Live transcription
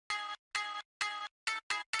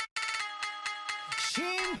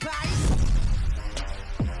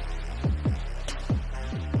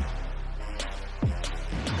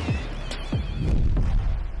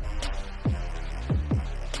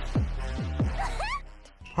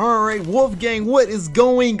Alright, Wolfgang, what is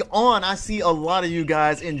going on? I see a lot of you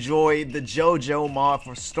guys enjoyed the JoJo mod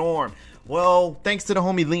for Storm. Well, thanks to the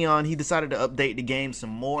homie Leon, he decided to update the game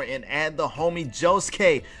some more and add the homie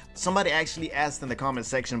Josuke. Somebody actually asked in the comment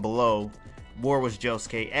section below, where was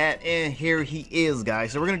Josuke at? And here he is,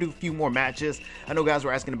 guys. So we're going to do a few more matches. I know guys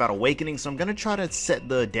were asking about Awakening, so I'm going to try to set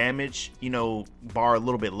the damage, bar a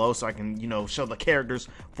little bit low so I can, show the characters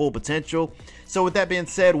full potential. So with that being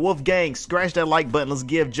said, Wolfgang, scratch that like button. Let's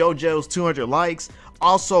give JoJo's 200 likes.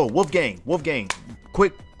 Also, Wolfgang,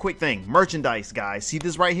 quick thing, merchandise, guys. See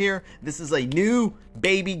this right here? This is a new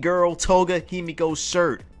baby girl Toga Himiko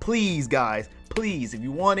shirt. Please, guys, please, if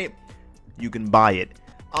you want it, you can buy it.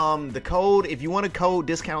 The code, if you want a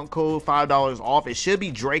discount code, $5 off. It should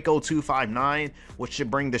be Draco259, which should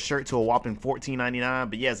bring the shirt to a whopping $14.99.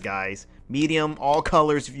 But yes, guys, medium, all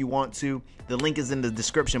colors if you want to. The link is in the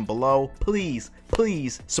description below. Please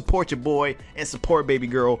support your boy and support baby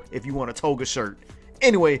girl if you want a Toga shirt.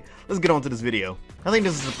 Anyway, let's get on to this video. I think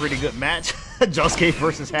this is a pretty good match. Josuke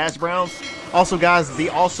versus Hash Browns. Also, guys, they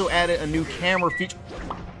also added a new camera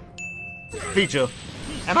feature.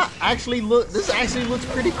 And this actually looks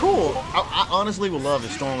pretty cool. I honestly would love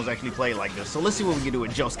if Storm was actually played like this. So let's see what we can do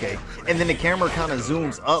with Josuke. And then the camera kind of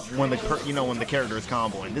zooms up when the when the character is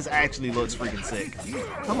comboing. This actually looks freaking sick.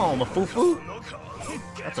 Come on, Mafufu.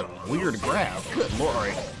 That's a weird grab. Good lord. All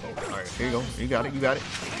right, here you go. You got it.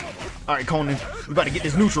 All right, Conan, we about to get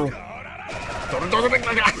this neutral.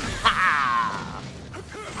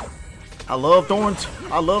 I love throwing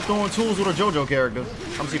tools with a JoJo character.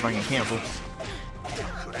 I'm gonna see if I can cancel.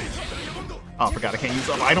 Oh, I forgot I can't use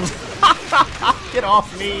up items. Get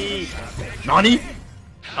off me! Nani?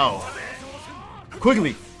 Oh.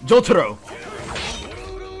 Quickly, Jotaro.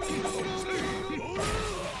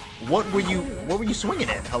 What were you swinging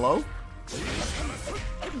at? Hello?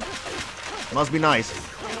 Must be nice.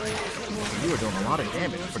 You were doing a lot of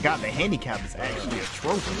damage. Forgot the handicap is actually a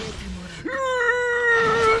trophy.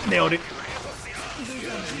 Nailed it.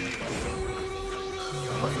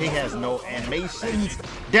 But he has no animations.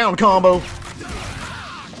 Down combo.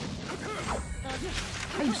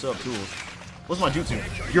 How you sub tools? What's my jutsu?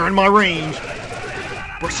 You're in my range.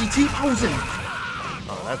 Where's she T-posing?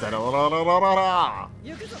 Oh, that's that.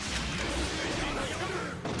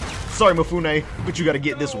 Sorry, Mifune, but you gotta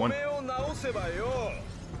get this one. I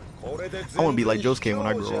wanna be like Josuke when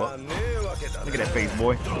I grow up. Look at that face,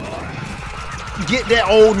 boy. Get that,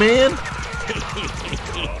 old man.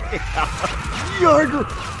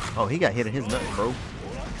 Oh, he got hit in his nuts, bro.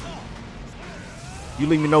 You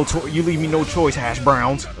leave me no choice, Hash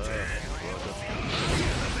Browns.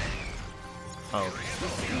 Oh.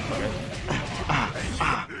 Okay.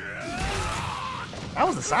 That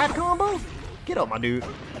was a side combo? Get up, my dude.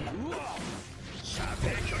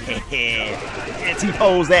 Can't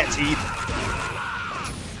T-pose that, Chief.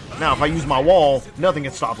 Now, if I use my wall, nothing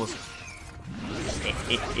can stop us. I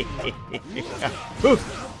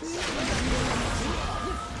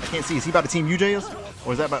can't see. Is he about to team UJS?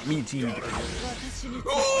 Or is that about me team UJS?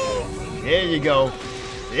 There you go.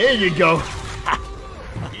 There you go.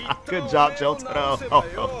 Good job, Jotaro.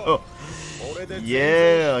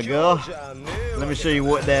 Yeah, girl. Let me show you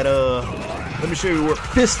what that let me show you what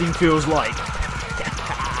fisting feels like.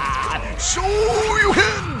 Show you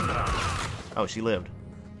him. Oh, she lived.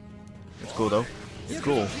 It's cool though. It's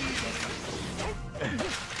cool.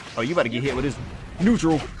 Oh, you about to get hit with this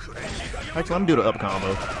neutral. Actually, I'm gonna do the up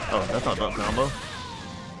combo. Oh, that's not the up combo.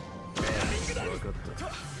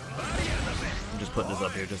 I'm just putting this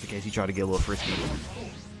up here just in case you try to get a little frisky.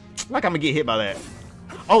 Like I'm gonna get hit by that.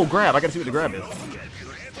 Oh, grab. I gotta see what the grab is.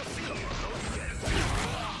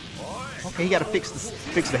 Okay, you gotta fix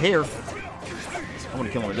the hair. I wanna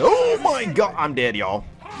kill him. Oh my god, I'm dead, y'all.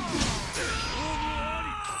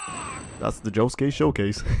 That's the Josuke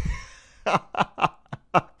showcase.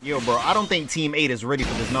 Yo, bro, I don't think Team 8 is ready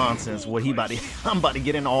for this nonsense. What he about to... I'm about to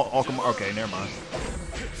get in all okay, never mind.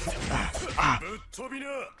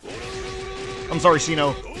 I'm sorry,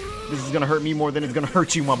 Shino. This is gonna hurt me more than it's gonna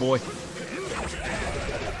hurt you, my boy.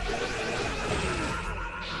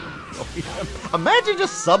 Imagine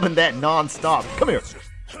just subbing that non-stop. Come here.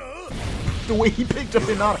 The way he picked up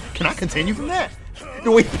Hinata. Can I continue from that?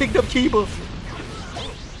 The way he picked up Kiba.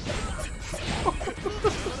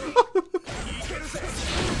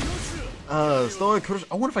 Story.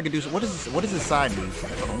 I wonder if I could do. What is his side move?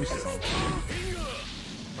 Hold on, let me see something.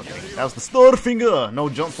 Okay, that was the Star Finger. No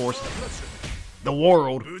jump force. The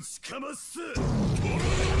world.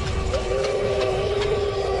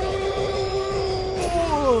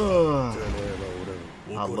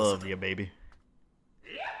 I love you, baby.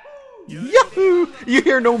 Yahoo! You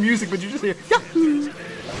hear no music, but you just hear Yahoo!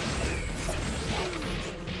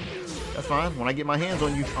 That's fine. When I get my hands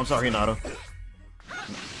on you, I'm sorry, Naruto.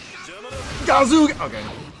 Josuke! Okay.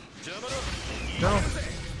 No.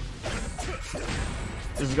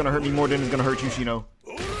 This is gonna hurt me more than it's gonna hurt you, Shino.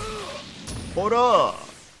 Hold up.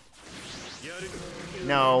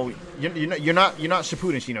 No, you're not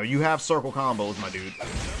Shippuden, Shino. You have circle combos, my dude.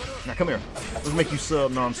 Now come here. Let's make you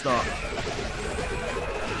sub non-stop.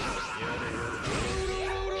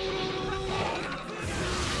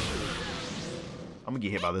 I'm gonna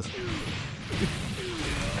get hit by this.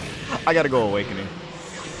 I gotta go awakening.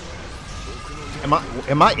 Am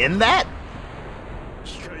I in that?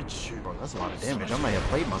 Bro, that's a lot of damage. I might have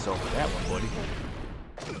played myself with that one, buddy.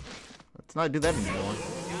 Let's not do that anymore.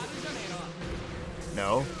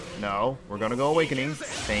 No, no, we're gonna go awakening.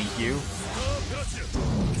 Thank you.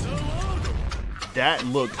 That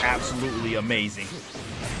looked absolutely amazing.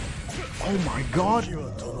 Oh my god.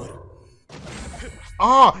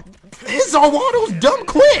 Ah, his Zawado's dumb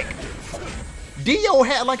quick. Dio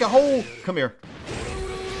had like a whole. Come here.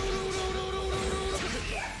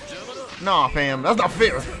 Nah, fam, that's not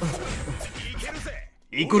fair.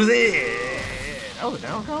 Equal to that. That was a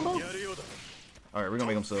down combo. All right, we're gonna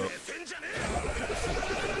make him sub.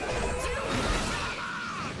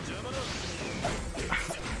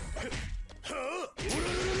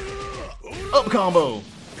 Up combo.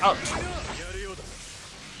 Up.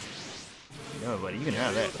 No, buddy, you can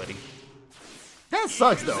have that, buddy. That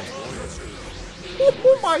sucks, though.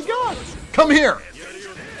 Oh my god! Come here.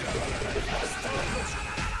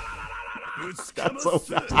 That's so.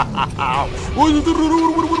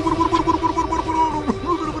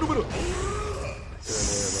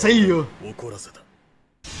 See ya.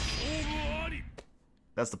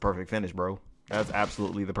 That's the perfect finish, bro. That's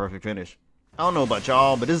absolutely the perfect finish. I don't know about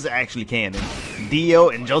y'all, but this is actually canon. Dio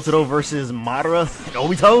and Jotaro versus Madara and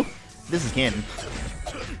Obito. This is canon.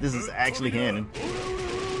 This is actually canon.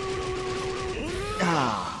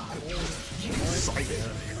 Ah.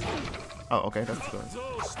 Oh, okay, that's good.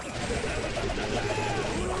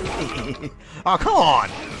 Oh, come on!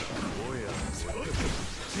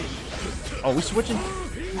 Oh, we switching?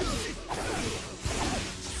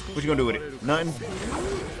 What you gonna do with it? Nothing?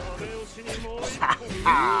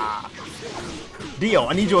 Dio,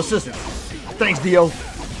 I need your assistance. Thanks, Dio.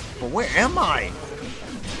 But where am I?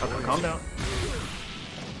 Okay, calm down.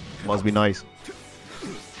 Must be nice.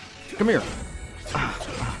 Come here.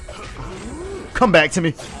 Come back to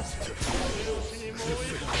me.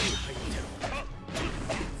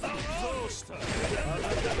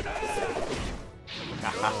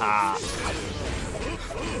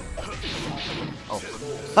 Oh,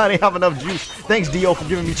 I didn't have enough juice. Thanks, Dio, for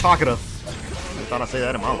giving me chocolate. I thought I'd say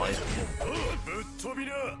that in my life.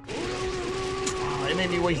 Oh, it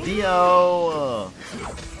made me waste Dio.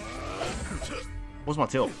 What's my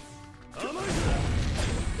tail?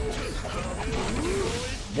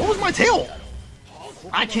 What was my tail?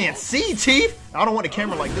 I can't see, Chief. I don't want a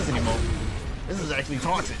camera like this anymore. This is actually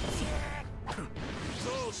toxic.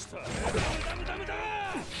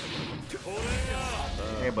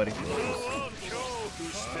 Hey, buddy.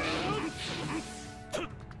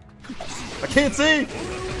 I can't see.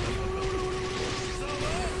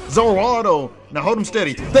 Zorado. Now hold him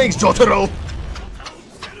steady. Thanks, Jotaro.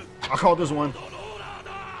 I'll call this one.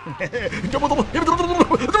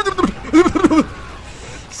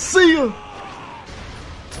 See ya.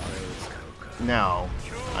 Now,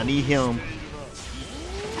 I need him.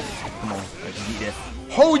 Come on, I can get that.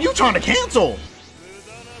 Oh, you trying to cancel?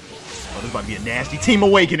 Oh, this might be a nasty team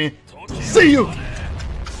awakening. See you.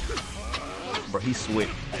 Bro, he's sweet.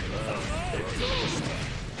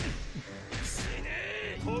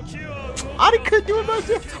 I couldn't do it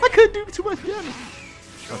myself. I couldn't do too much damage.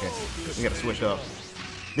 Okay, we gotta switch up.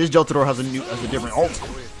 This Jotaro has a different ult.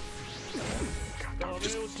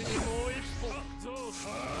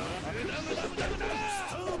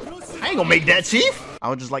 I ain't gonna make that, Chief. I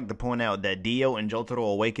would just like to point out that Dio and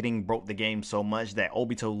Jotaro Awakening broke the game so much that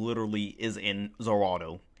Obito literally is in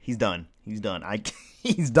Zorado. He's done. He's done.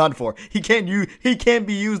 He's done for. He can't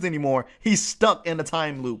be used anymore. He's stuck in a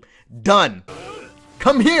time loop. Done.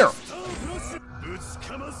 Come here.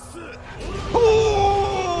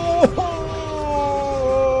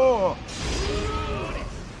 Oh!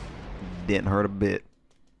 Didn't hurt a bit.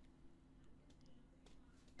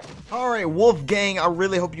 Alright, Wolf Gang, I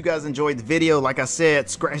really hope you guys enjoyed the video. Like I said,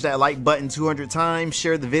 scratch that like button 200 times.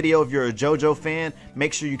 Share the video if you're a JoJo fan.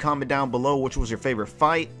 Make sure you comment down below which was your favorite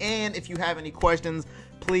fight. And if you have any questions,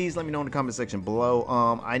 please let me know in the comment section below.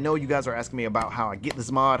 I know you guys are asking me about how I get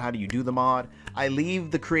this mod, how do you do the mod. I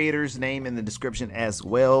leave the creator's name in the description as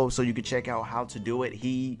well, so you can check out how to do it.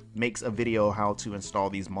 He makes a video how to install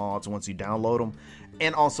these mods once you download them.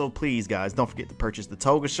 And also, please guys, don't forget to purchase the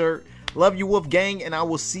toga shirt. Love you, Wolf Gang, and I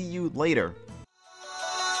will see you later.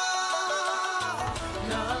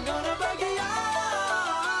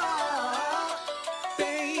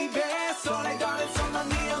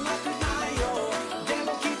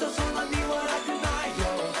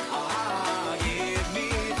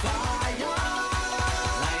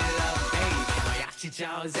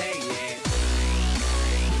 Jose, yeah.